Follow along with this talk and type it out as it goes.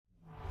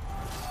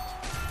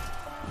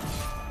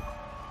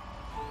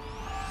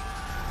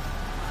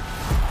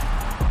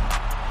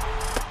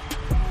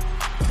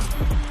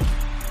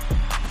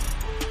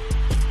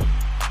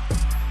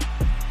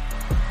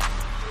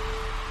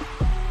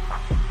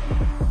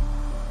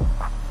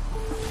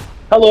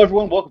Hello,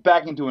 everyone. Welcome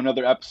back into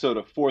another episode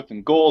of Fourth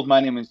and Gold. My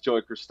name is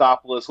Joey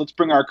Christopoulos. Let's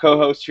bring our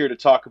co-host here to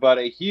talk about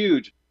a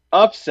huge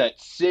upset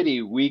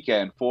city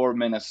weekend for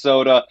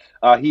Minnesota.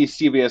 He's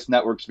CBS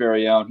Network's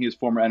very own. He is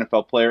former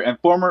NFL player and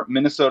former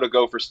Minnesota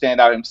Gopher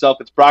standout himself.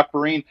 It's Brock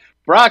Vereen.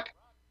 Brock,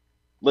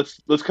 let's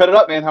cut it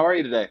up, man. How are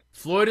you today?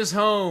 Floyd is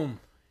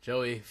home,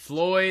 Joey.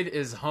 Floyd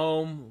is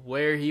home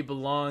where he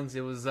belongs.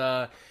 It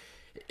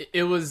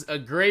was a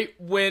great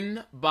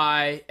win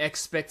by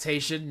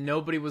expectation.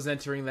 Nobody was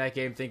entering that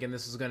game thinking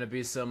this was going to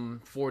be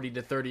some 40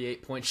 to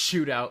 38 point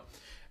shootout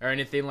or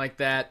anything like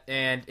that.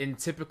 And in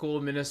typical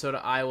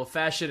Minnesota-Iowa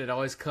fashion, it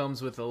always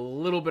comes with a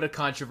little bit of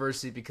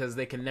controversy because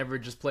they can never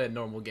just play a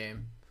normal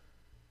game.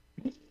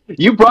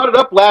 You brought it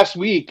up last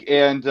week,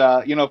 and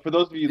for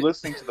those of you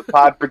listening to the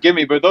pod, forgive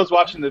me, but those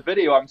watching the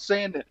video, I'm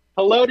saying that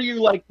hello to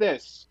you like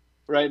this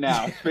right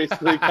now. It's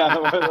basically kind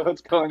of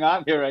what's going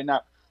on here right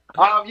now.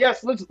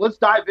 Yes, let's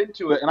dive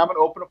into it, and I'm going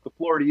to open up the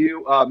floor to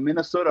you.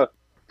 Minnesota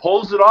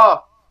pulls it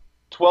off,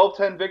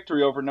 12-10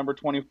 victory over number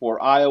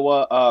 24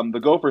 Iowa. The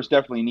Gophers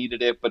definitely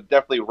needed it, but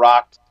definitely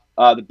rocked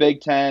the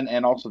Big Ten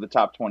and also the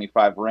top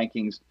 25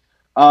 rankings.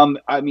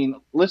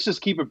 Let's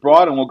just keep it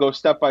broad, and we'll go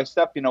step by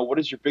step. What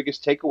is your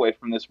biggest takeaway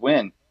from this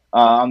win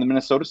on the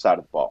Minnesota side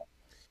of the ball?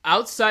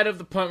 Outside of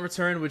the punt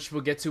return, which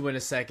we'll get to in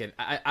a second,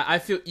 I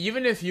feel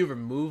even if you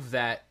remove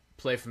that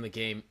play from the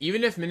game,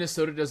 even if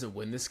Minnesota doesn't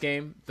win this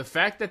game, the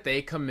fact that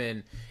they come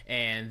in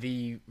and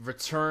the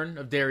return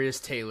of Darius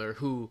Taylor,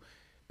 who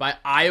by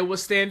Iowa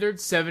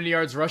standards, 70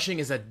 yards rushing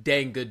is a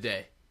dang good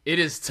day. It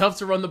is tough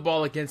to run the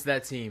ball against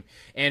that team.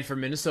 And for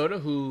Minnesota,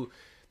 who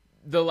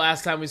the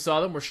last time we saw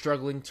them were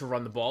struggling to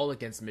run the ball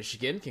against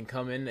Michigan, can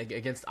come in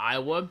against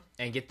Iowa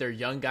and get their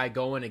young guy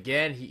going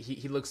again.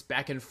 He looks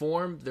back in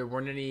form. There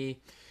weren't any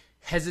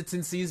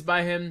hesitancies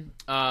by him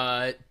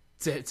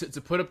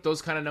to put up those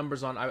kind of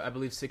numbers on, I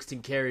believe,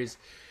 16 carries.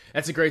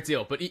 That's a great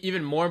deal. But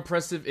even more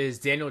impressive is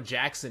Daniel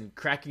Jackson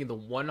cracking the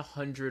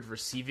 100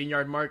 receiving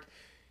yard mark.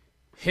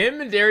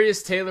 Him and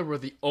Darius Taylor were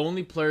the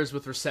only players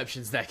with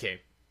receptions that game.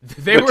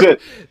 They were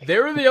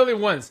the only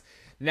ones.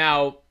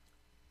 Now,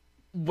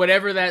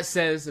 whatever that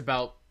says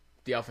about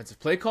the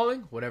offensive play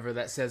calling, whatever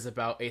that says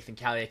about Ethan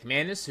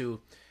Kaliak-Manis, who,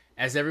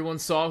 as everyone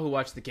saw who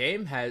watched the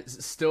game,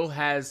 still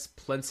has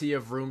plenty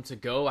of room to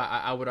go.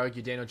 I would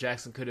argue Daniel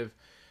Jackson could have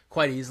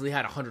quite easily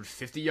had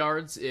 150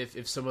 yards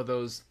if some of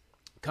those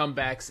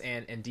comebacks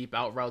and deep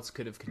out routes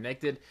could have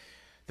connected.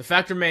 The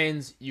fact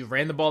remains, you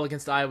ran the ball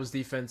against Iowa's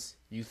defense,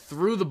 you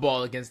threw the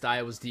ball against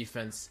Iowa's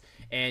defense,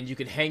 and you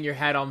can hang your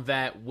hat on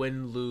that,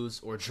 win, lose,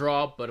 or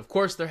draw. But of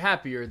course, they're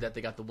happier that they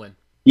got the win.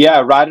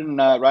 Yeah, riding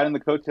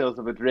the coattails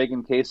of a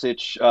Dragan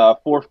Kasic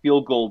 4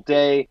 field goal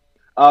day.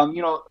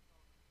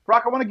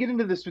 Brock, I want to get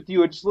into this with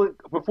you.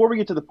 Before we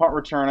get to the punt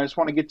return, I just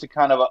want to get to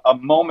kind of a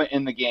moment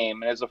in the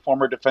game. And as a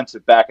former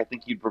defensive back, I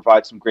think you'd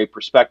provide some great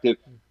perspective.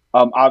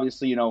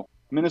 Obviously,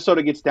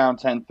 Minnesota gets down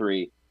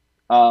 10-3.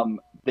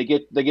 They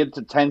get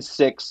to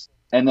 10-6,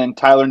 and then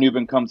Tyler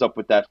Nubin comes up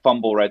with that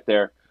fumble right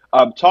there.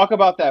 Talk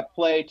about that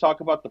play,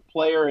 talk about the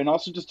player, and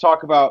also just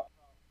talk about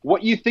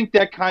what you think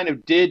that kind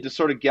of did to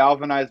sort of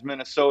galvanize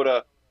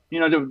Minnesota,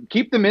 to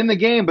keep them in the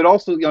game, but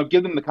also,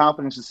 give them the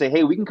confidence to say,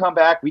 hey, we can come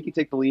back, we can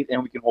take the lead,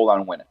 and we can hold on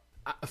and win it.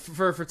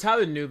 For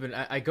Tyler Nubin,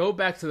 I go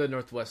back to the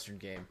Northwestern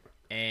game,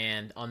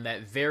 and on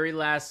that very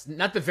last,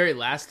 not the very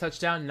last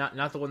touchdown,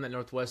 not the one that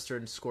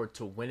Northwestern scored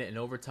to win it in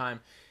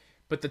overtime,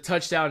 but the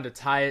touchdown to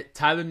tie it,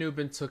 Tyler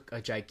Nubin took a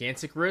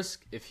gigantic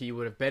risk. If he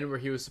would have been where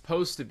he was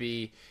supposed to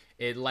be,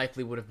 it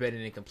likely would have been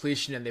an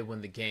incompletion and they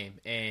win the game.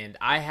 And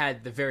I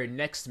had the very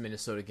next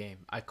Minnesota game.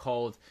 I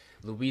called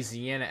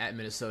Louisiana at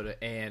Minnesota,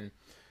 and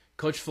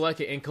Coach Fleck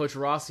and Coach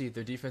Rossi,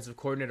 their defensive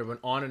coordinator, went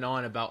on and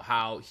on about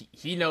how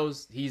he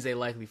knows he's a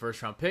likely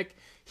first-round pick.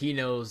 He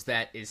knows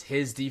that is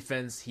his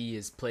defense. He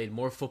has played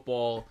more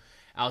football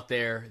out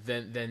there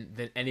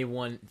than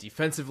anyone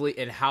defensively,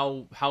 and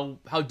how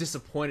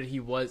disappointed he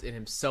was in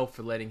himself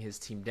for letting his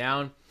team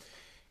down.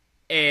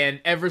 And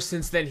ever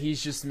since then,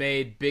 he's just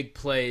made big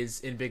plays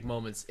in big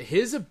moments.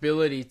 His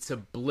ability to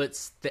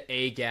blitz the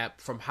A-gap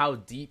from how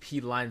deep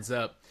he lines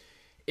up,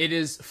 it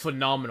is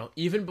phenomenal.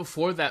 Even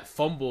before that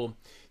fumble,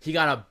 he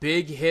got a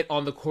big hit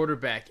on the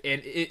quarterback,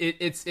 and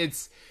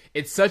it's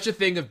such a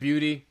thing of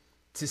beauty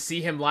to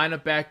see him line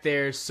up back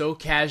there so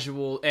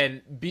casual.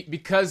 And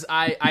because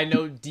I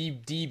know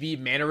DB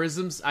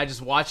mannerisms, I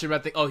just watch him and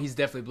I think, oh, he's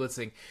definitely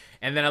blitzing.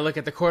 And then I look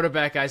at the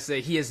quarterback, I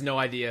say, he has no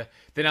idea.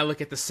 Then I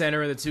look at the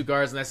center and the two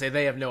guards, and I say,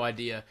 they have no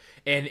idea.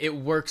 And it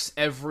works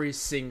every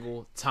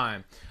single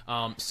time.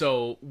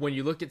 So when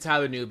you look at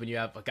Tyler Nubin, you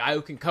have a guy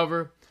who can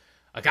cover,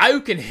 a guy who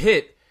can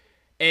hit,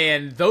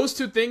 and those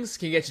two things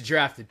can get you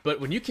drafted.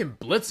 But when you can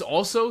blitz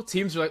also,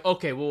 teams are like,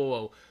 okay,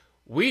 whoa.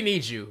 We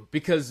need you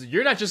because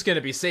you're not just going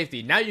to be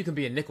safety. Now you can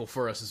be a nickel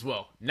for us as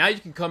well. Now you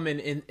can come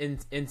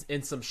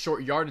in some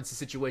short yardage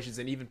situations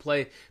and even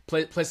play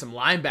some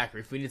linebacker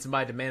if we need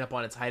somebody to man up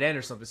on a tight end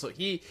or something. So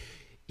he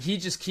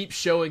just keeps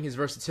showing his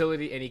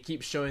versatility, and he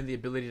keeps showing the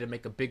ability to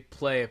make a big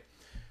play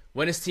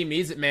when his team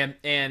needs it, man.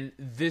 And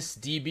this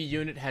DB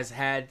unit has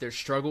had their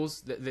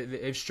struggles.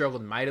 They've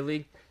struggled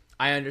mightily.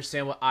 I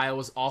understand what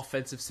Iowa's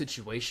offensive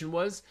situation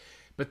was,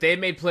 but they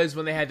made plays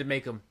when they had to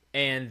make them,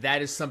 and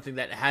that is something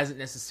that hasn't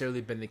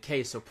necessarily been the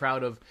case. So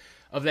proud of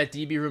that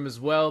DB room as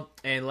well.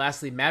 And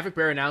lastly, Maverick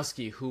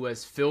Baranowski, who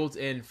has filled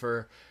in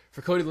for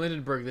Cody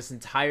Lindenberg this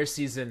entire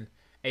season,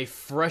 a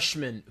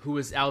freshman who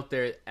is out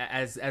there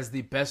as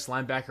the best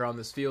linebacker on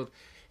this field.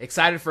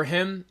 Excited for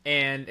him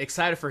and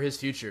excited for his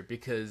future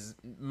because,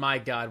 my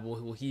God,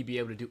 will he be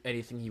able to do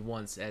anything he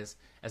wants as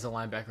a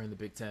linebacker in the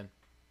Big Ten.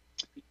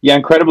 Yeah,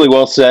 incredibly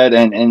well said.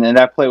 And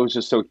that play was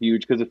just so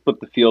huge because it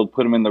flipped the field,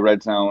 put him in the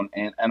red zone.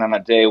 And on a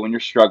day when you're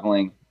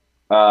struggling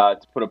to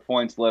put up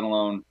points, let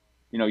alone,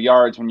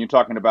 yards, when you're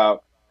talking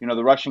about,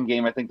 the rushing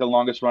game, I think the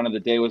longest run of the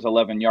day was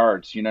 11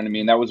 yards. You know what I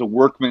mean? That was a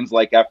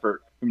workman's-like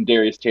effort from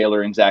Darius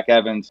Taylor and Zach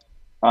Evans.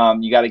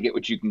 You got to get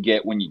what you can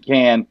get when you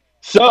can.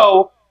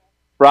 So,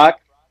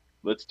 Brock,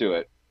 let's do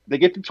it. They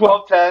get to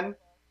 12-10.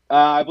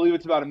 I believe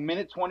it's about a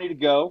minute 20 to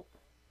go.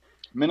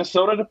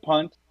 Minnesota to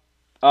punt.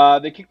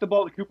 They kick the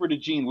ball to Cooper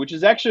DeJean, which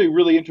is actually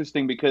really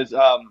interesting because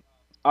on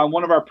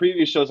one of our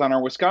previous shows on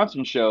our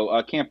Wisconsin show,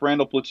 Camp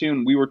Randall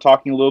Platoon, we were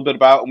talking a little bit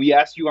about, and we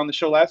asked you on the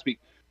show last week,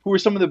 who are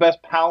some of the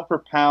best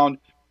pound-for-pound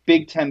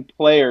Big Ten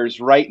players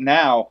right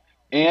now.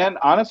 And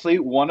honestly,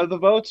 one of the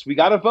votes, we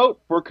got a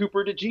vote for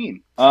Cooper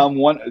DeJean.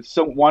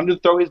 So wanted to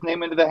throw his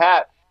name into the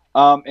hat,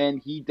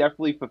 and he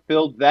definitely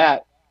fulfilled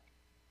that.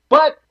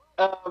 But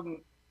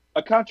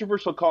a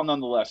controversial call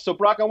nonetheless. So,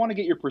 Brock, I want to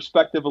get your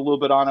perspective a little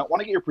bit on it. I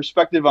want to get your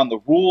perspective on the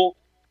rule.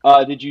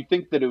 Did you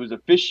think that it was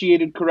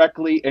officiated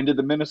correctly? And did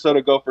the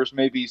Minnesota Gophers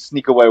maybe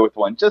sneak away with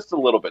one? Just a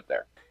little bit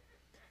there.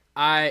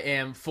 I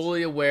am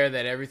fully aware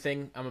that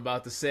everything I'm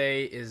about to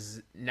say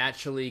is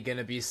naturally going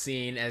to be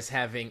seen as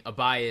having a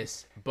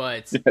bias.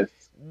 But yes.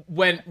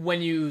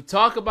 when you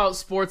talk about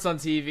sports on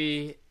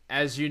TV,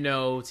 as you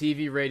know,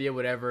 TV, radio,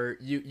 whatever,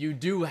 you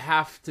do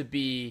have to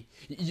be,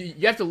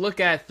 you have to look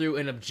at it through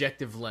an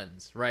objective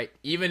lens, right?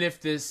 Even if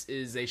this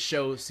is a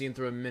show seen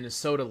through a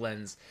Minnesota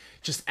lens,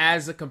 just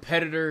as a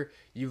competitor,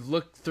 you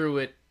look through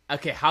it,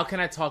 okay, how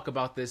can I talk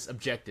about this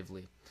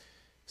objectively?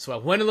 So I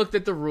went and looked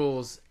at the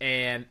rules,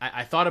 and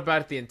I thought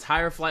about it the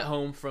entire flight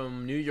home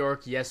from New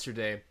York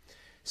yesterday.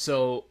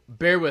 So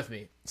bear with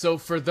me. So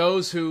for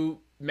those who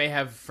may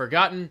have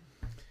forgotten,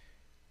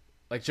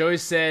 like Joey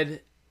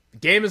said, the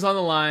game is on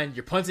the line.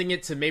 You're punting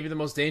it to maybe the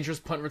most dangerous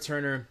punt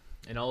returner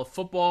in all of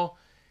football.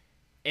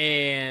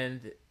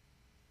 And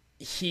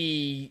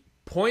he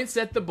points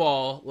at the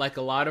ball like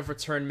a lot of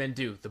return men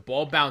do. The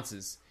ball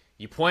bounces.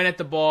 You point at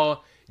the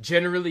ball.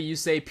 Generally, you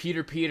say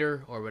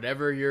Peter, or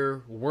whatever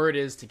your word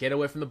is to get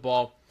away from the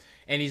ball.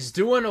 And he's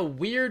doing a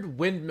weird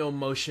windmill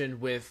motion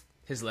with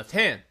his left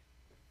hand.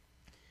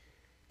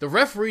 The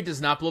referee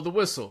does not blow the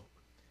whistle.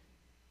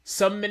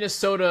 Some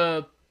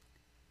Minnesota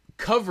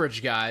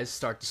coverage guys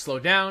start to slow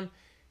down.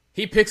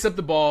 He picks up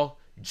the ball,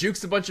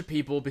 jukes a bunch of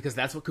people because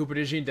that's what Cooper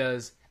DeJean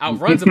does,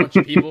 outruns a bunch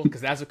of people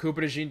because that's what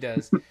Cooper DeJean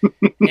does,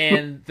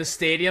 and the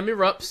stadium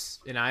erupts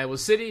in Iowa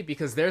City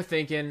because they're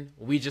thinking,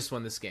 we just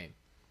won this game.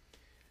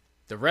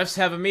 The refs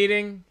have a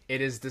meeting.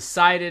 It is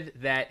decided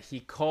that he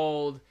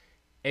called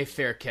a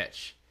fair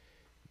catch.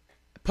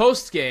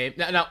 Post-game,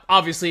 now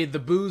obviously the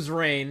boos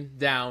rain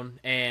down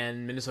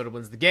and Minnesota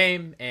wins the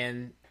game,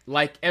 and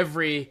like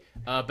every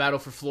battle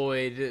for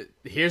Floyd,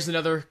 here's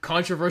another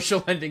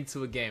controversial ending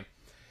to a game.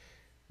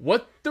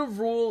 What the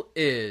rule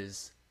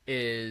is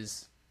the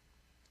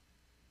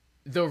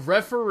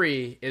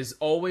referee is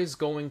always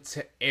going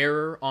to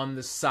err on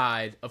the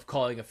side of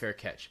calling a fair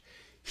catch.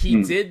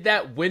 He did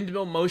that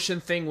windmill motion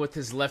thing with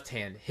his left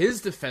hand.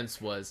 His defense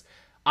was,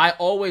 I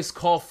always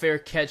call fair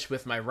catch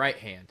with my right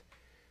hand.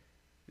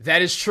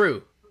 That is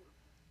true.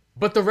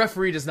 But the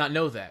referee does not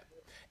know that.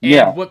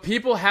 And what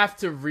people have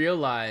to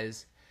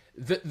realize,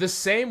 the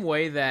same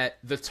way that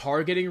the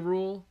targeting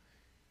rule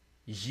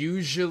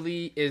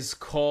usually is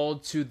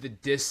called to the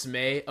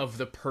dismay of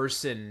the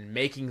person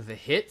making the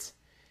hit,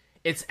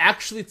 it's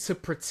actually to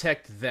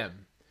protect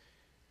them.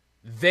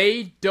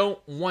 They don't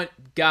want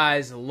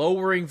guys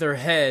lowering their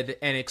head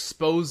and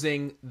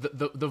exposing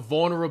the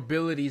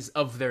vulnerabilities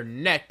of their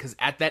neck, because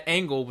at that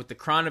angle with the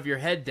crown of your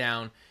head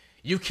down,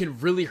 you can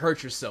really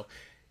hurt yourself.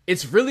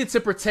 It's really to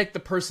protect the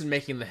person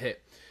making the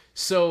hit.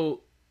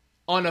 So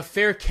on a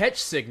fair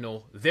catch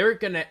signal, they're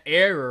going to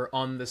err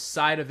on the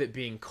side of it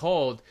being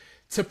called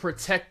to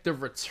protect the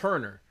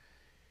returner,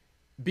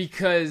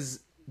 because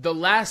the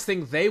last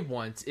thing they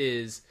want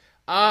is,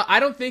 I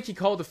don't think he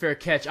called a fair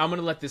catch, I'm going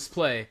to let this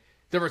play.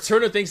 The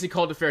returner thinks he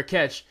called a fair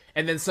catch,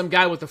 and then some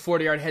guy with a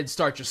 40-yard head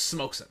start just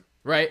smokes him,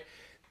 right?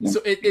 Yeah.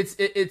 So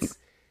it's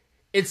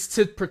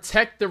to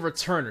protect the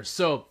returner.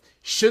 So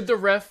should the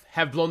ref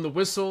have blown the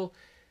whistle?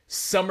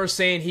 Some are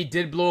saying he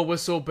did blow a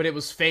whistle, but it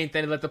was faint,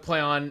 then he let the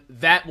play on.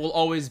 That will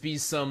always be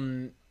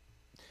some...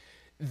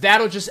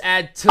 That'll just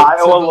add to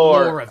the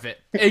lore of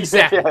it.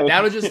 Exactly.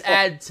 That'll just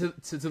add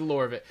to the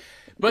lore of it.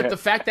 But the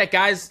fact that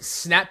guys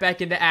snap back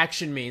into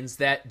action means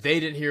that they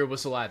didn't hear a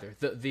whistle either.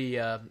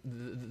 The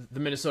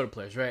Minnesota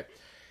players, right?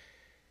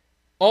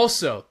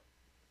 Also,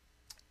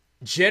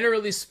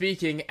 Generally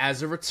speaking,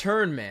 as a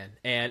return man,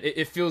 and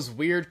it feels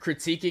weird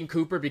critiquing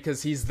Cooper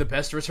because he's the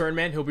best return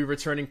man. He'll be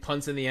returning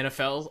punts in the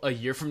NFL a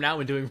year from now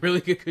and doing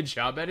really good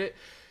job at it.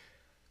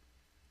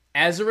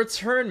 As a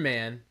return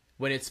man,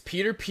 when it's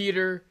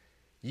Peter,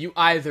 you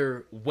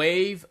either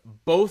wave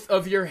both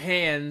of your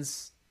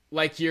hands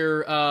like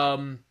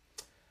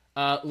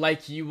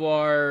like you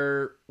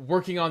are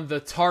working on the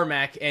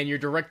tarmac and you're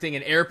directing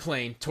an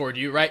airplane toward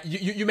you, right?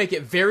 You make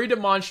it very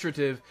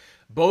demonstrative,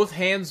 both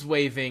hands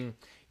waving,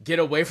 get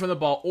away from the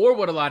ball, or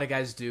what a lot of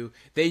guys do,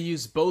 they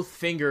use both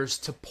fingers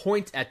to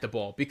point at the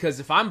ball. Because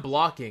if I'm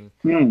blocking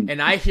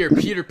and I hear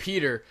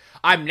Peter,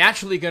 I'm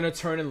naturally going to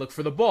turn and look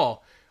for the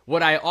ball.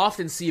 What I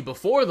often see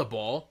before the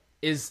ball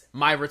is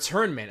my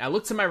return man. I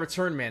look to my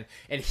return man,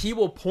 and he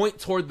will point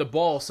toward the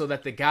ball so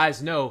that the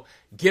guys know,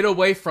 get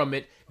away from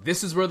it.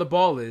 This is where the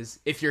ball is.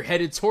 If you're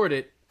headed toward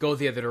it, go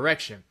the other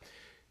direction.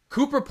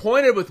 Cooper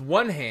pointed with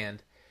one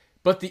hand,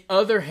 but the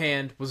other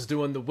hand was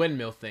doing the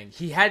windmill thing.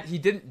 He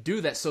didn't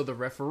do that, so the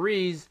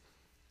referees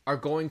are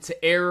going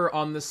to err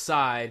on the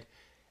side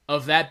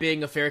of that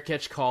being a fair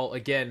catch call,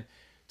 again,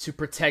 to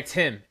protect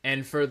him.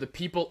 And for the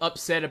people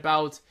upset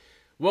about,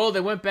 well,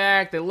 they went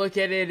back, they look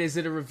at it, is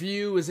it a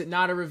review, is it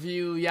not a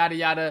review, yada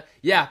yada.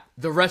 Yeah,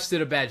 the refs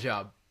did a bad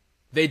job.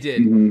 They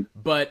did. Mm-hmm.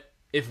 But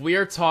if we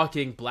are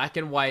talking black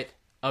and white,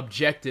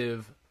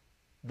 objective,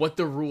 what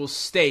the rule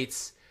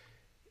states,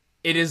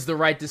 it is the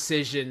right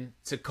decision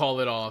to call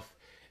it off.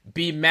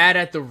 Be mad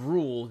at the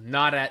rule,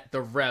 not at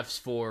the refs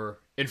for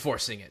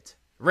enforcing it.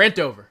 Rant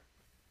over.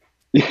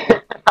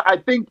 I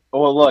think,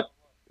 well, look,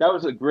 that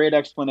was a great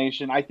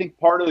explanation. I think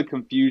part of the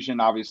confusion,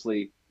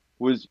 obviously,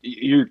 was,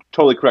 you're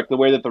totally correct, the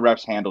way that the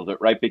refs handled it,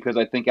 right? Because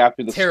I think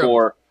after the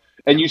score,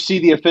 and you see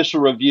the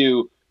official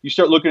review, you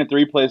start looking at the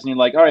replays and you're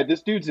like, all right,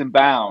 this dude's in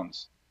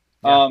bounds.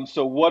 Yeah.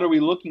 So what are we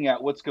looking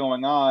at? What's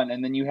going on?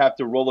 And then you have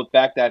to roll it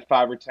back that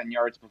 5 or 10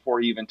 yards before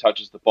he even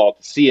touches the ball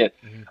to see it.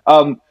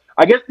 Mm-hmm.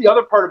 I guess the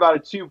other part about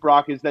it too,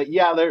 Brock, is that,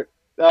 yeah, they're,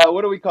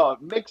 what do we call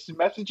it? Mixed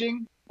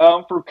messaging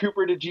for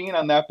Cooper DeJean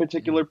on that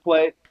particular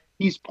play.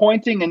 He's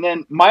pointing. And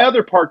then my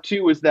other part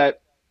too is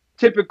that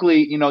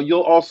typically,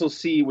 you'll also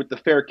see with the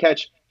fair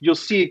catch, you'll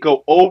see it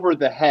go over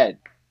the head.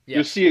 Yes.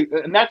 You'll see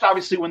it, and that's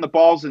obviously when the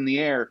ball's in the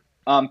air,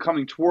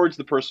 coming towards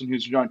the person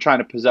who's trying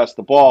to possess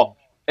the ball.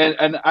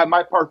 And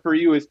my part for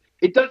you is,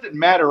 it doesn't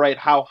matter, right,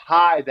 how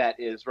high that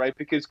is, right?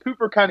 Because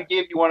Cooper kind of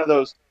gave you one of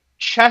those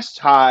chest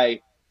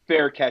high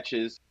fair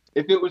catches.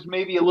 If it was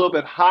maybe a little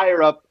bit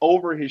higher up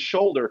over his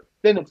shoulder,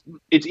 then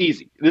it's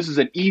easy. This is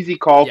an easy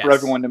call for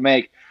everyone to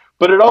make.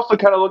 But it also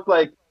kind of looked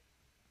like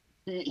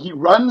he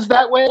runs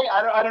that way.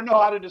 I don't know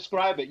how to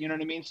describe it. You know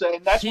what I mean? So,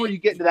 and that's where you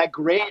get into that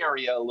gray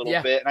area a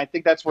little bit. And I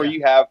think that's where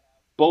you have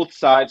both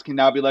sides can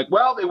now be like,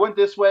 well, they went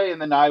this way.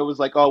 And then I was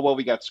like, oh, well,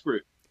 we got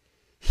screwed.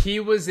 He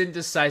was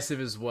indecisive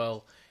as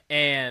well.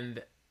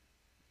 And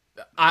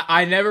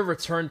I never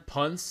returned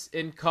punts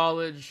in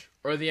college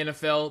or the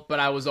NFL, but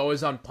I was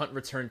always on punt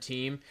return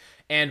team.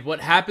 And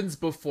what happens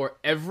before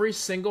every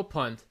single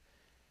punt,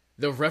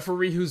 the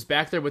referee who's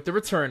back there with the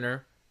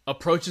returner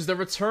approaches the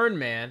return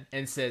man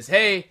and says,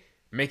 hey,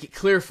 make it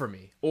clear for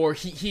me. Or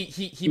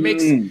he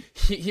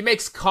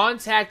makes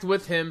contact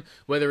with him,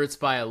 whether it's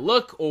by a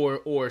look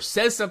or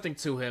says something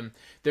to him.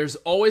 There's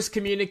always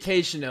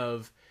communication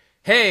of,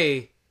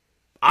 hey,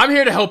 I'm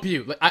here to help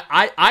you. Like,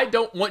 I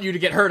don't want you to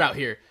get hurt out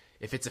here.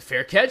 If it's a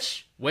fair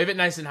catch, wave it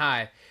nice and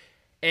high.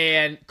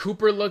 And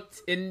Cooper looked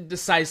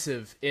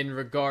indecisive in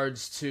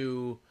regards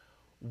to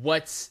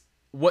what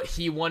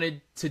he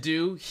wanted to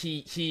do.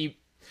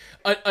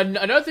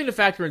 Another thing to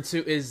factor in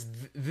too is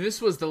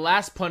this was the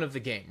last punt of the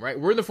game, right?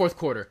 We're in the fourth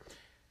quarter.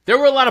 There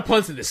were a lot of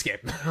punts in this game.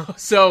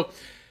 So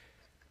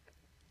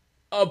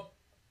a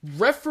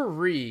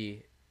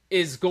referee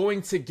is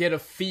going to get a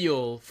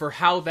feel for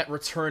how that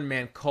return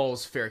man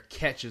calls fair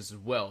catch as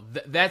well.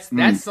 That's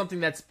something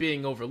that's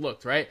being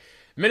overlooked, right?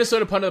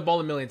 Minnesota punted the ball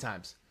a million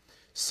times.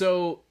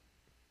 So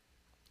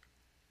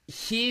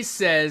he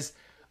says,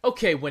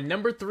 okay, when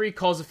number 3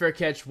 calls a fair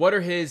catch, what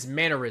are his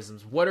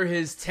mannerisms? What are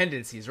his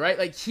tendencies, right?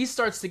 Like, he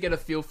starts to get a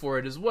feel for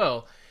it as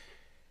well.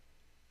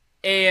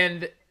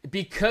 And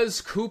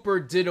because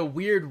Cooper did a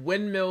weird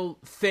windmill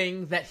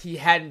thing that he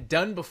hadn't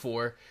done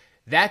before,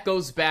 that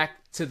goes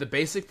back to the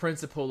basic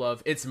principle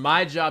of, it's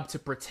my job to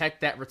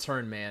protect that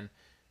return man,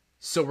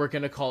 so we're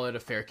going to call it a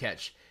fair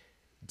catch.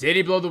 Did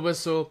he blow the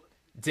whistle?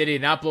 Did he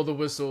not blow the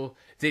whistle?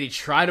 Did he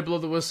try to blow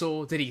the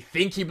whistle? Did he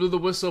think he blew the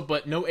whistle,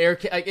 but no air?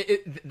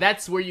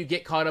 That's where you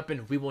get caught up,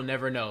 and we will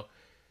never know.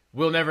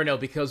 We'll never know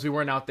because we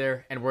weren't out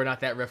there, and we're not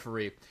that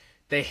referee.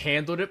 They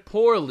handled it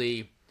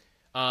poorly,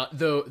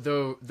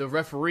 the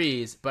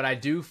referees, but I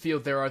do feel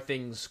there are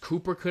things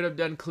Cooper could have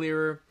done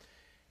clearer,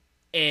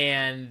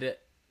 and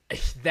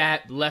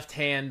that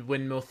left-hand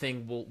windmill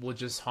thing will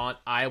just haunt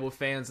Iowa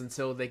fans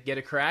until they get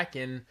a crack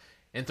in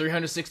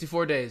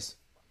 364 days.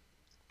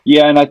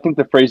 Yeah, and I think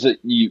the phrase that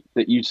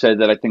you said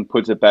that I think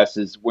puts it best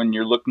is when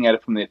you're looking at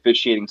it from the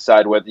officiating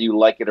side, whether you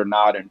like it or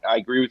not. And I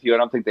agree with you. I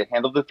don't think they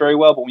handled it very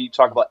well. But when you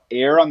talk about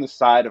err on the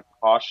side of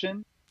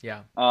caution,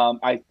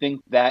 I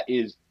think that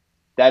is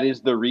that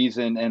is the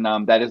reason,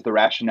 and that is the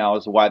rationale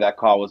as to why that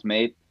call was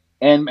made.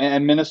 And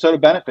Minnesota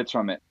benefits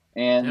from it,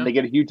 and Yeah. they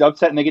get a huge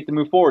upset, and they get to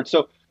move forward.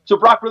 So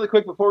Brock, really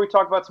quick before we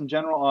talk about some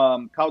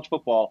general college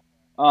football,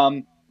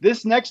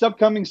 this next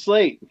upcoming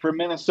slate for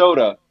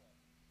Minnesota,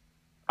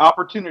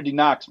 opportunity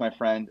knocks, my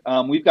friend.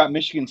 We've got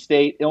Michigan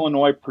State,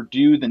 Illinois,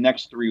 Purdue the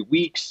next 3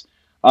 weeks.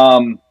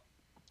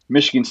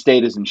 Michigan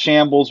State is in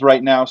shambles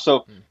right now.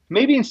 So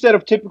maybe instead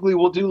of typically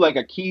we'll do like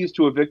a keys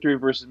to a victory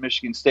versus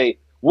Michigan State,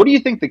 what do you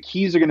think the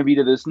keys are going to be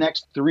to this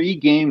next 3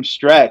 game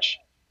stretch?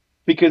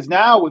 Because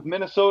now with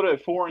Minnesota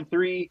at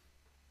 4-3,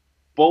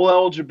 bowl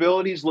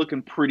eligibility is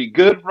looking pretty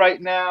good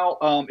right now.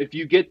 If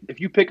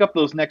you pick up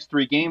those next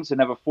 3 games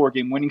and have a 4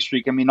 game winning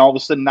streak, I mean, all of a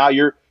sudden now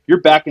you're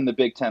back in the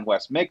Big Ten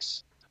West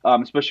mix,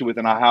 especially with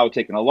an Ohio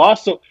taking a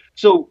loss.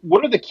 So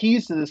what are the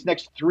keys to this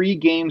next 3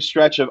 game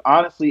stretch of,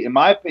 honestly, in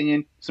my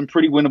opinion, some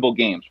pretty winnable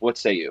games? What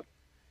say you?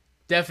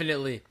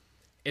 Definitely.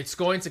 It's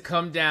going to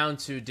come down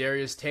to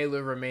Darius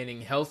Taylor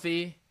remaining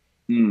healthy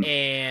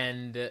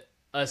and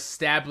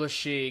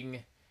establishing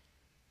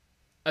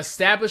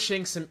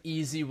some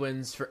easy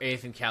wins for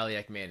Eighth and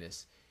Kaliak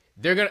Manis.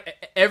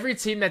 Every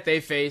team that they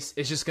face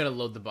is just gonna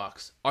load the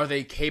box. Are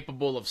they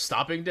capable of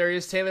stopping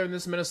Darius Taylor in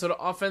this Minnesota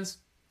offense?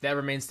 That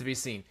remains to be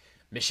seen.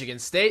 Michigan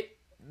State,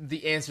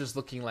 the answer is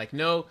looking like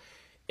no.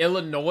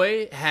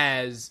 Illinois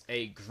has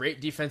a great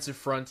defensive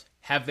front.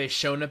 Have they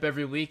shown up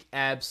every week?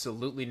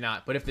 Absolutely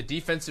not. But if the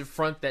defensive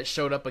front that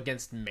showed up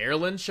against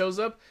Maryland shows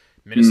up,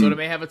 Minnesota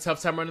may have a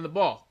tough time running the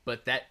ball.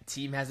 But that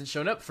team hasn't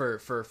shown up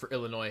for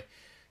Illinois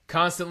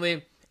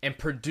constantly. And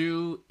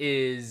Purdue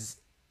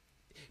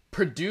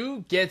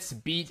gets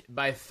beat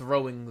by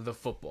throwing the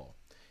football.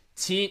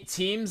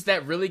 Teams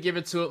that really give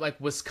it to it,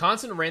 like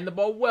Wisconsin, ran the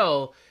ball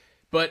well,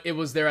 but it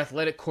was their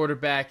athletic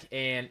quarterback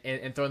and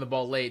throwing the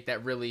ball late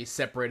that really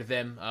separated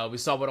them. We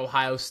saw what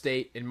Ohio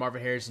State and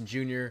Marvin Harrison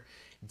Jr.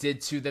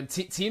 did to them.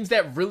 Teams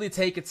that really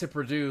take it to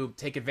Purdue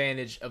take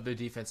advantage of their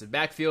defensive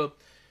backfield.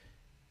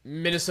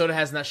 Minnesota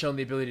has not shown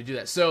the ability to do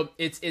that. So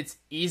it's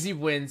easy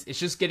wins. It's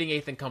just getting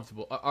Ethan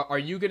comfortable. Are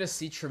you going to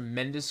see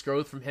tremendous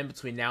growth from him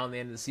between now and the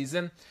end of the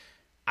season?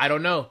 I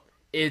don't know.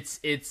 It's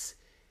the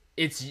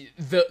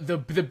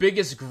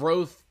biggest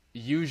growth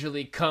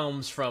usually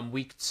comes from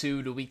week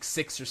 2 to week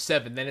 6 or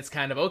 7. Then it's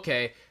kind of,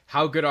 okay,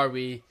 how good are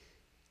we?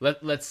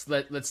 Let's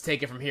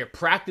take it from here.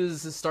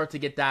 Practices start to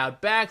get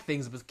dialed back.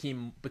 Things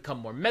become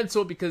more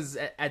mental because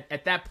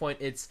at that point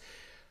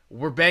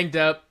we're banged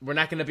up. We're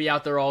not going to be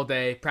out there all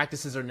day.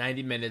 Practices are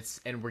 90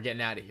 minutes, and we're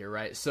getting out of here,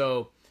 right?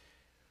 So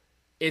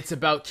it's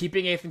about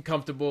keeping Ethan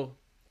comfortable,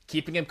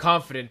 keeping him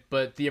confident,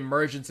 but the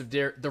reemergence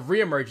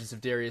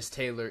of Darius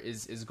Taylor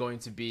is going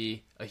to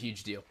be a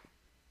huge deal.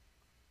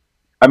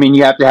 I mean,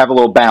 you have to have a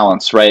little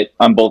balance, right,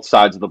 on both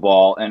sides of the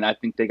ball, and I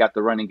think they got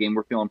the running game.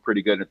 We're feeling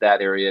pretty good at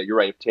that area. You're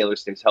right. If Taylor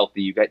stays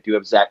healthy, you do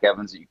have Zach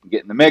Evans that you can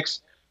get in the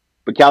mix,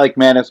 but Kalik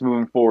Manis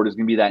moving forward is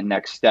going to be that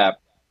next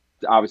step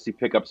to obviously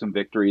pick up some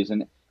victories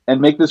and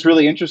make this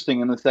really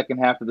interesting in the second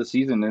half of the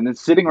season. And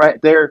it's sitting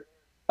right there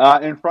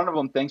in front of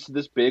them thanks to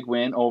this big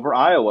win over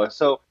Iowa.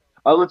 So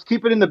let's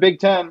keep it in the Big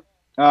Ten.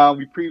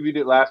 We previewed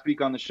it last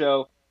week on the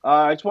show.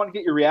 I just want to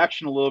get your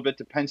reaction a little bit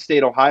to Penn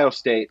State, Ohio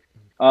State.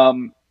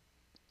 My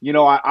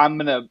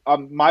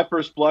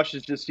first blush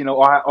is just,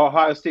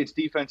 Ohio State's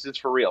defense is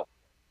for real.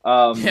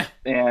 Yeah.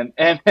 And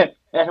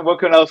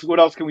what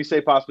else can we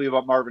say possibly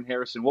about Marvin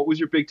Harrison? What was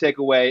your big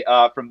takeaway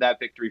from that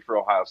victory for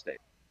Ohio State?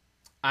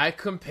 I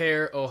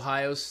compare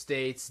Ohio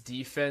State's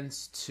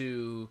defense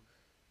to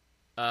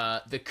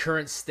the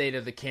current state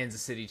of the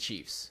Kansas City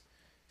Chiefs.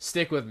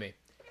 Stick with me.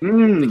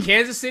 The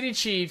Kansas City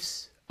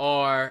Chiefs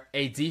are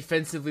a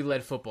defensively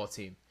led football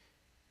team.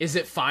 Is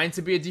it fine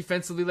to be a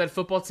defensively led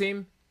football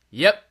team?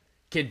 Yep.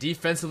 Can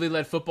defensively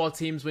led football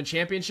teams win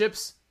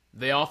championships?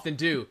 They often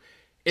do.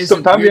 Is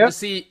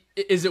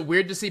it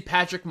weird to see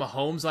Patrick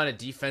Mahomes on a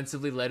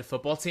defensively led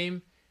football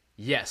team?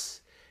 Yes.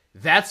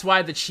 That's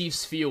why the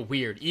Chiefs feel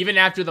weird. Even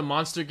after the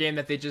monster game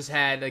that they just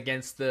had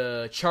against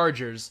the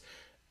Chargers,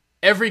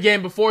 every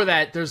game before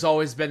that, there's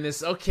always been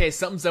this, okay,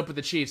 something's up with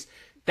the Chiefs.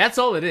 That's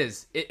all it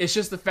is. It's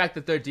just the fact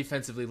that they're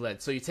defensively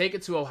led. So you take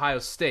it to Ohio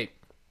State,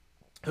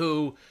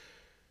 who,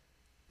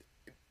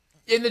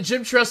 in the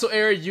Jim Tressel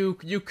era, you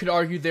could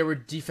argue they were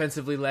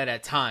defensively led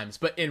at times.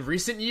 But in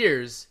recent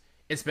years,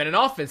 it's been an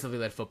offensively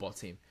led football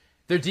team.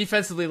 They're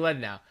defensively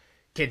led now.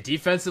 Can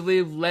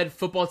defensively led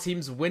football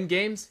teams win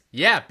games?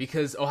 Yeah,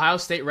 because Ohio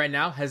State right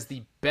now has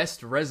the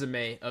best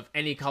resume of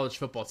any college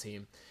football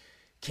team.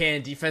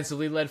 Can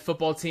defensively led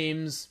football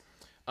teams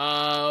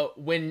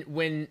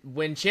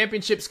win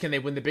championships? Can they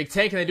win the Big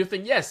Ten? Can they do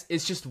things? Yes,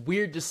 it's just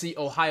weird to see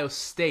Ohio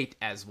State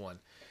as one.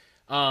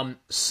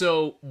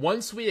 So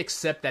once we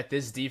accept that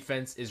this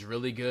defense is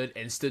really good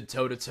and stood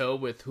toe-to-toe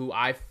with who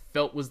I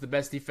felt was the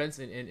best defense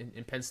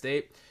in Penn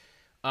State,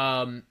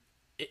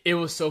 it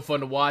was so fun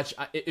to watch.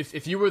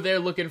 If you were there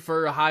looking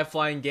for a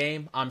high-flying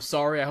game, I'm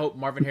sorry. I hope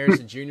Marvin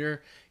Harrison Jr.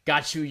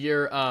 got you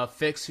your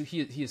fix.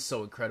 He is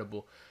so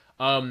incredible.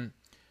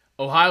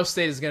 Ohio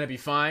State is going to be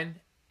fine,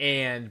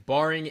 and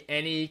barring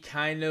any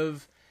kind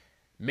of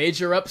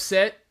major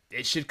upset,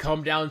 it should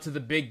come down to the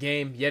big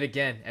game yet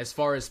again. As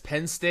far as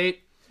Penn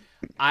State,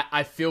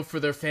 I feel for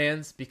their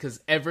fans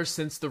because ever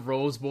since the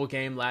Rose Bowl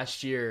game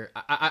last year,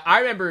 I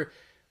remember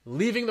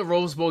leaving the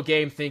Rose Bowl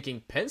game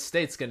thinking Penn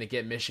State's going to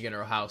get Michigan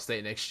or Ohio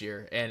State next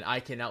year, and I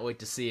cannot wait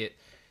to see it.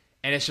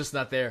 And it's just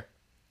not there.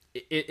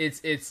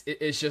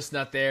 It's just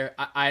not there.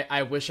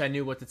 I wish I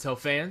knew what to tell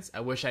fans.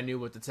 I wish I knew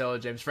what to tell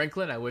James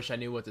Franklin. I wish I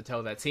knew what to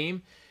tell that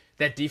team.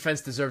 That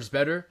defense deserves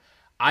better.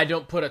 I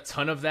don't put a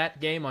ton of that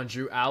game on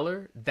Drew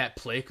Aller.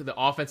 The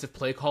offensive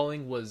play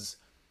calling was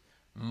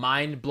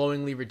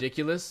mind-blowingly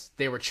ridiculous.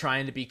 They were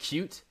trying to be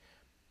cute,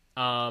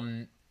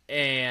 and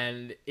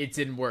it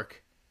didn't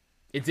work.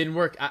 It didn't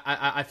work.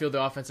 I feel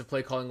the offensive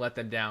play calling let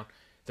them down.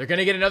 They're going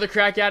to get another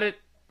crack at it.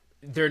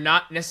 They're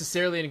not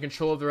necessarily in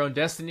control of their own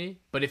destiny,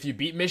 but if you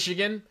beat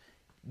Michigan,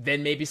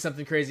 then maybe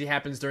something crazy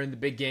happens during the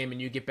big game and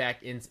you get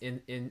back in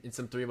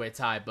some three-way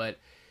tie. But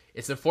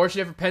it's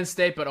unfortunate for Penn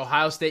State, but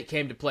Ohio State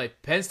came to play.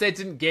 Penn State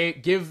didn't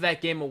give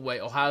that game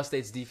away. Ohio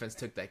State's defense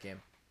took that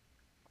game.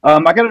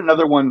 I got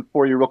another one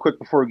for you real quick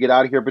before we get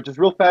out of here, but just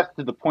real fast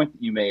to the point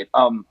that you made.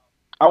 I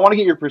want to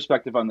get your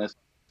perspective on this.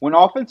 When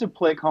offensive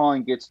play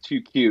calling gets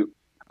too cute,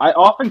 I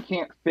often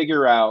can't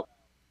figure out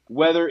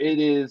whether it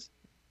is,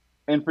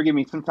 and forgive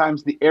me,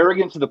 sometimes the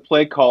arrogance of the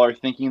play caller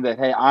thinking that,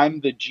 hey, I'm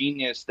the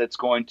genius that's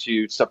going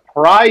to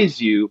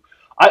surprise you.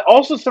 I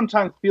also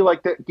sometimes feel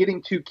like that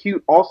getting too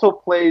cute also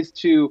plays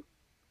to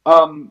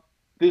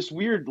this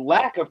weird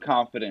lack of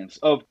confidence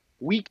of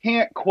we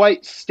can't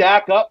quite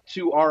stack up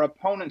to our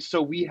opponents,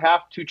 so we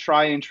have to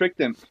try and trick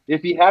them.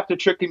 If you have to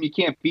trick them, you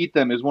can't beat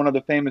them is one of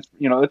the famous,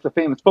 it's a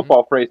famous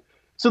football phrase.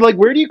 So, like,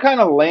 where do you kind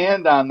of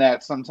land on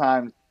that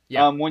sometimes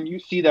when you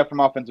see that from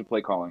offensive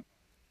play calling?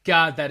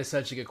 God, that is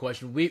such a good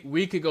question.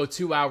 We could go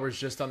 2 hours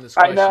just on this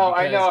question.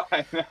 I know.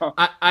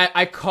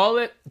 I call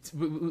it.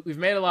 We've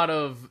made a lot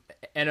of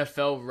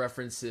NFL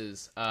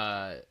references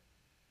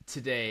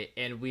today,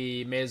 and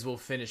we may as well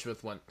finish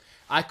with one.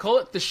 I call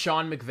it the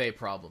Sean McVay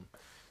problem.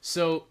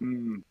 So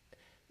when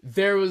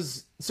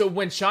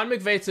Sean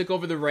McVay took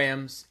over the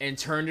Rams and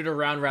turned it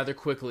around rather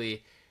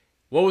quickly,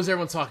 what was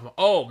everyone talking about?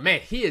 Oh man,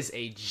 he is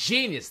a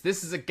genius.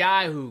 This is a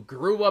guy who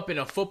grew up in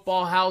a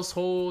football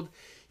household.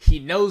 He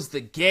knows the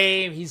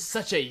game. He's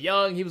such a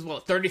young. He was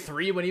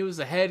 33 when he was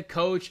a head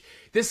coach.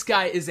 This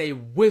guy is a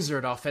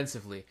wizard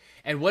offensively.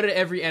 And what did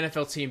every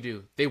NFL team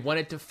do? They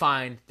wanted to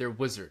find their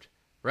wizard,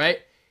 right?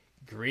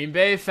 Green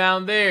Bay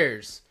found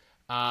theirs.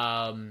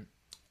 San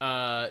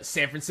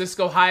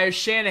Francisco hires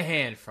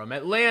Shanahan from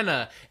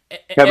Atlanta.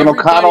 Kevin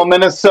O'Connell,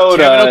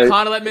 Minnesota. Kevin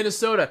O'Connell at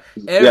Minnesota.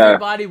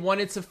 Everybody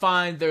wanted to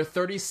find their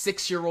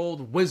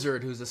 36-year-old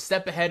wizard who's a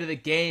step ahead of the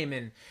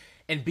game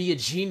and be a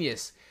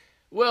genius.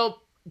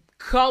 Well,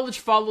 college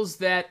follows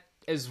that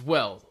as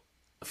well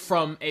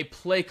from a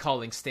play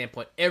calling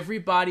standpoint.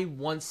 Everybody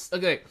wants...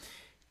 Okay,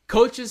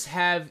 coaches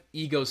have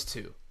egos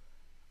too.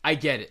 I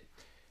get it.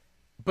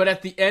 But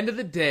at the end of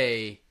the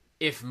day,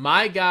 if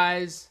my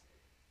guys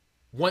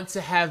want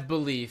to have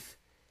belief,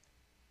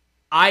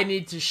 I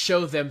need to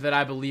show them that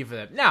I believe in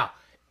them. Now,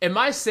 am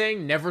I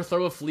saying never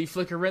throw a flea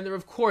flicker in there?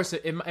 Of course.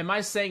 Am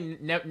I saying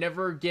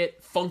never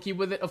get funky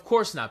with it? Of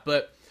course not.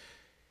 But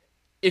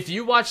if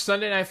you watch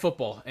Sunday Night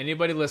Football,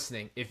 anybody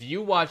listening, if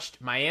you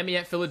watched Miami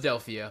at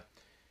Philadelphia,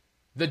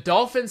 the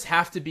Dolphins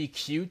have to be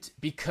cute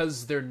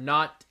because they're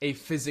not a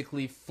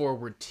physically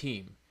forward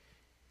team.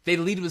 They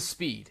lead with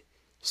speed.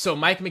 So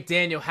Mike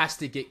McDaniel has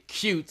to get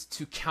cute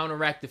to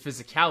counteract the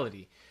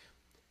physicality.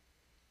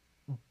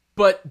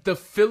 But the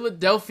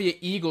Philadelphia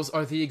Eagles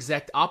are the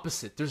exact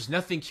opposite. There's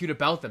nothing cute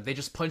about them. They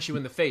just punch you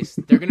in the face.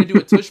 They're going to do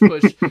a tush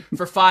push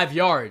for 5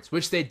 yards,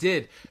 which they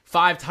did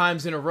 5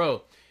 times in a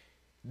row.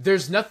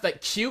 There's nothing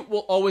that cute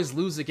will always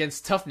lose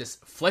against toughness.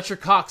 Fletcher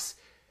Cox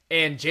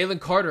and Jalen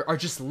Carter are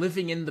just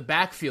living in the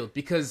backfield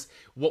because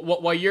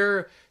while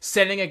you're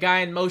sending a guy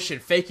in motion,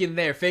 faking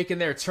there,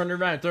 turning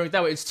around, throwing it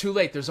that way, it's too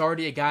late. There's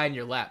already a guy in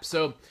your lap.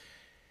 So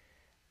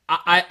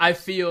I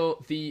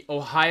feel the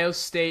Ohio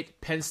State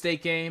Penn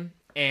State game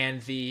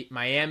and the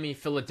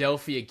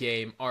Miami-Philadelphia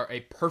game are a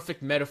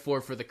perfect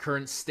metaphor for the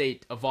current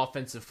state of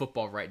offensive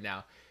football right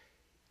now.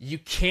 You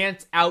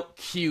can't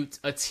out-cute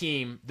a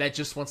team that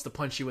just wants to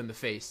punch you in the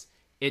face.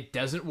 It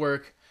doesn't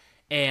work,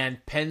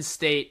 and Penn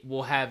State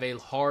will have a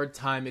hard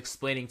time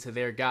explaining to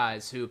their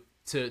guys who,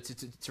 to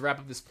wrap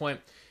up this point,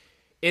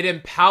 it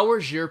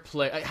empowers your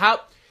play.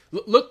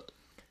 Look,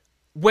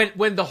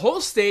 when the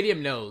whole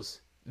stadium knows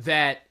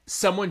that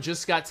someone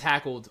just got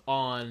tackled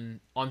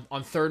on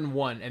 3rd and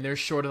 1 and they're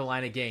short of the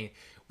line of gain,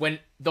 when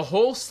the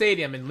whole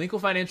stadium in Lincoln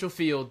Financial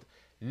Field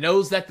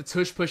knows that the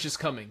tush push is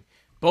coming,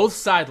 both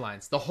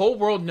sidelines, the whole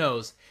world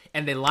knows,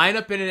 and they line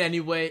up in it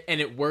anyway,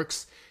 and it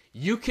works.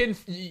 You can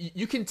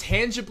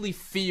tangibly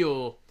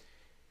feel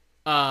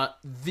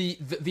the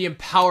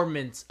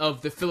empowerment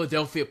of the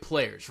Philadelphia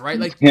players, right?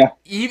 Like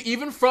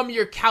even from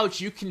your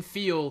couch, you can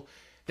feel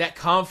that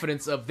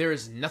confidence of there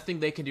is nothing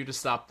they can do to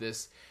stop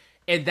this,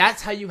 and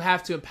that's how you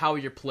have to empower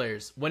your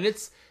players. When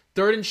it's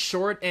 3rd and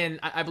short, and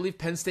I believe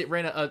Penn State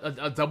ran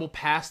a double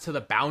pass to the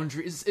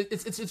boundary.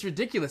 It's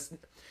ridiculous.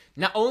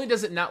 Not only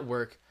does it not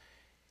work,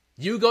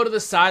 You go to the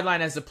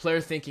sideline as a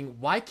player thinking,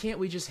 why can't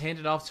we just hand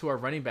it off to our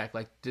running back?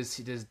 Like, does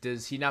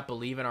he not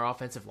believe in our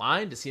offensive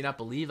line? Does he not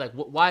believe, like,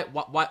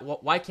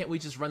 why can't we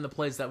just run the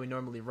plays that we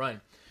normally run?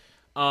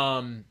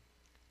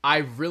 I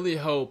really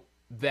hope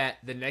that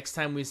the next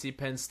time we see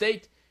Penn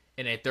State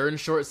in a third and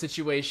short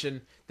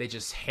situation, they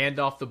just hand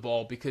off the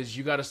ball, because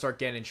you got to start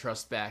getting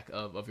trust back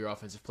of your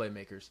offensive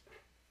playmakers.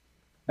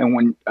 And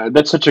when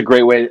that's such a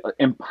great way,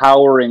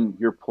 empowering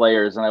your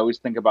players. And I always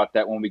think about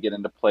that when we get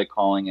into play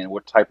calling and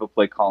what type of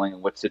play calling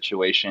and what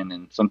situation.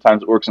 And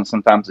sometimes it works and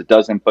sometimes it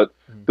doesn't. But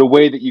the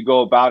way that you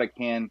go about it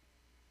can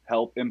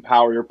help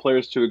empower your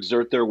players to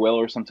exert their will,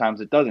 or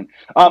sometimes it doesn't.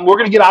 We're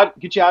gonna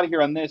get you out of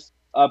here on this,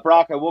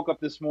 Brock. I woke up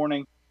this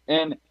morning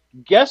and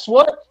guess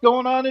what's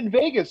going on in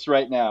Vegas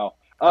right now?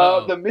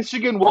 Uh-oh. The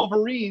Michigan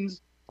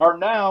Wolverines are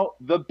now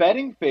the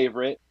betting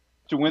favorite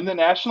to win the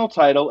national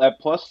title at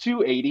plus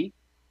 280.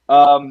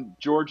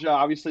 Georgia,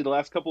 obviously, the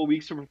last couple of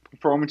weeks of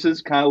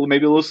performances, kind of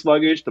maybe a little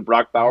sluggish. The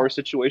Brock Bowers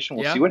situation,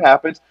 we'll see what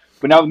happens.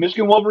 But now the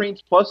Michigan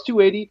Wolverines plus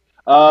 280.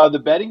 The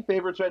betting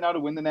favorites right now to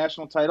win the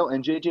national title,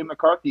 and J.J.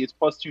 McCarthy is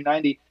plus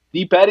 290.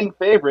 The betting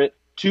favorite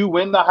to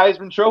win the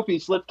Heisman Trophy.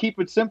 So let's keep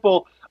it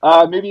simple.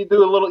 Maybe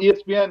do a little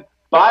ESPN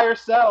buy or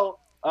sell.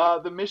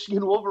 The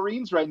Michigan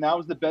Wolverines right now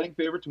is the betting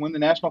favorite to win the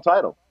national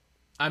title.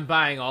 I'm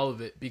buying all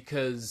of it,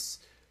 because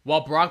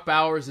while Brock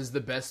Bowers is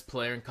the best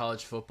player in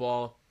college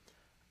football,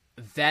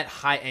 that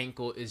high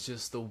ankle is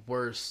just the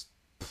worst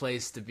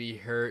place to be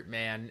hurt,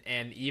 man.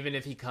 And even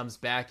if he comes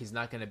back, he's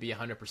not going to be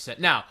 100%.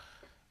 Now,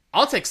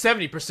 I'll take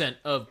 70%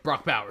 of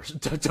Brock Bowers.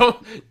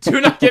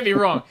 Do not get me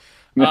wrong.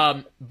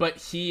 But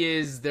he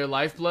is their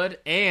lifeblood,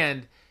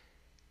 and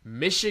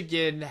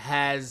Michigan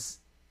has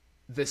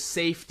the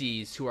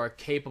safeties who are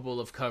capable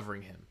of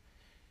covering him.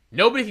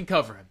 Nobody can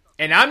cover him.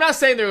 And I'm not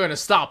saying they're going to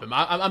stop him.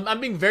 I'm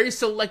being very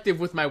selective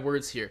with my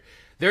words here.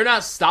 They're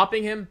not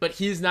stopping him, but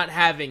he's not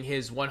having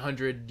his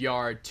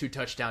 100-yard,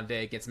 2-touchdown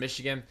day against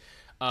Michigan.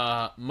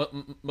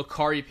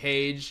 Makari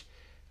Page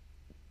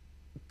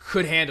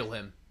could handle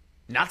him.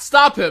 Not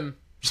stop him.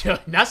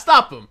 Not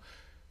stop him.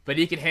 But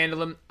he can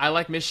handle him. I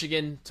like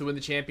Michigan to win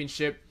the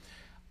championship.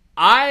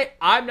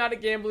 I'm not a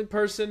gambling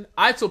person.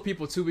 I told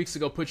people 2 weeks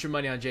ago, put your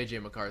money on J.J.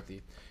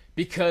 McCarthy.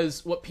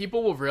 Because what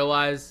people will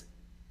realize,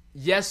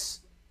 yes,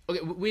 okay,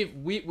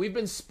 we've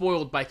been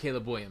spoiled by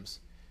Caleb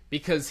Williams.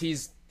 Because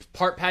he's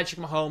part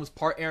Patrick Mahomes,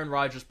 part Aaron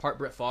Rodgers, part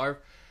Brett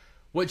Favre.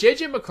 What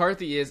J.J.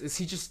 McCarthy is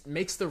he just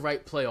makes the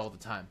right play all the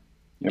time.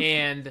 Yep.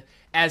 And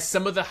as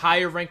some of the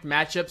higher-ranked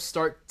matchups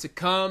start to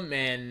come,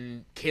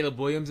 and Caleb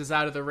Williams is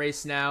out of the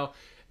race now,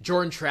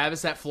 Jordan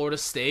Travis at Florida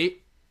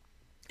State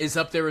is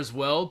up there as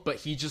well, but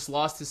he just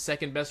lost his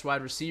second-best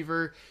wide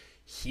receiver.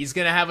 He's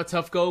going to have a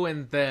tough go,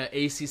 and the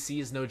ACC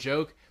is no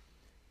joke.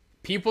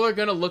 People are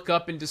going to look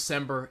up in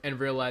December and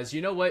realize,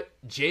 you know what?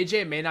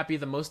 JJ may not be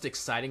the most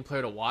exciting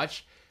player to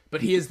watch,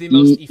 but he is the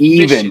most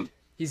efficient.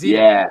 He's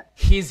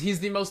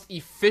the most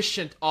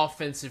efficient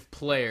offensive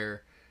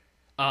player.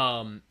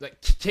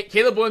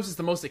 Caleb Williams is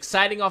the most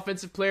exciting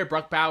offensive player.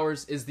 Brock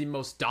Bowers is the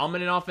most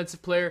dominant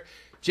offensive player.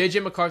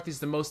 JJ McCarthy is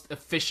the most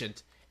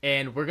efficient.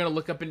 And we're going to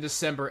look up in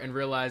December and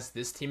realize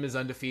this team is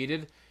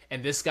undefeated,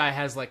 and this guy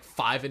has like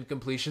 5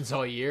 incompletions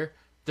all year.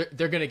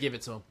 They're going to give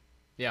it to him.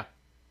 Yeah.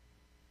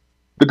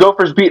 The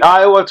Gophers beat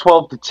Iowa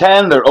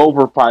 12-10. They're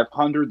over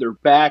 500. They're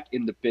back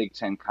in the Big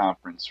Ten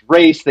Conference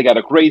race. They got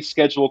a great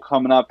schedule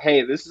coming up.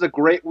 Hey, this is a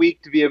great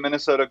week to be a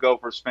Minnesota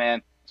Gophers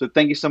fan. So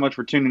thank you so much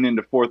for tuning in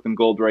to Fourth and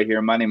Gold right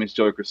here. My name is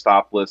Joey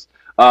Christopoulos.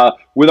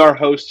 With our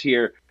host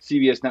here,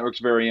 CBS Network's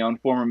very own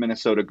former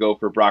Minnesota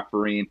Gopher, Brock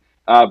Vereen.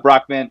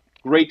 Brock, man,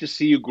 great to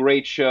see you.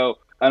 Great show.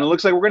 And it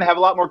looks like we're going to have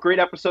a lot more great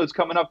episodes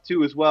coming up,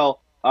 too, as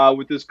well,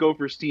 with this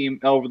Gophers team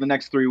over the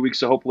next 3 weeks.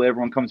 So hopefully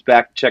everyone comes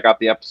back to check out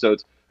the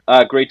episodes.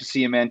 Great to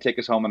see you, man. Take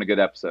us home on a good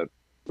episode.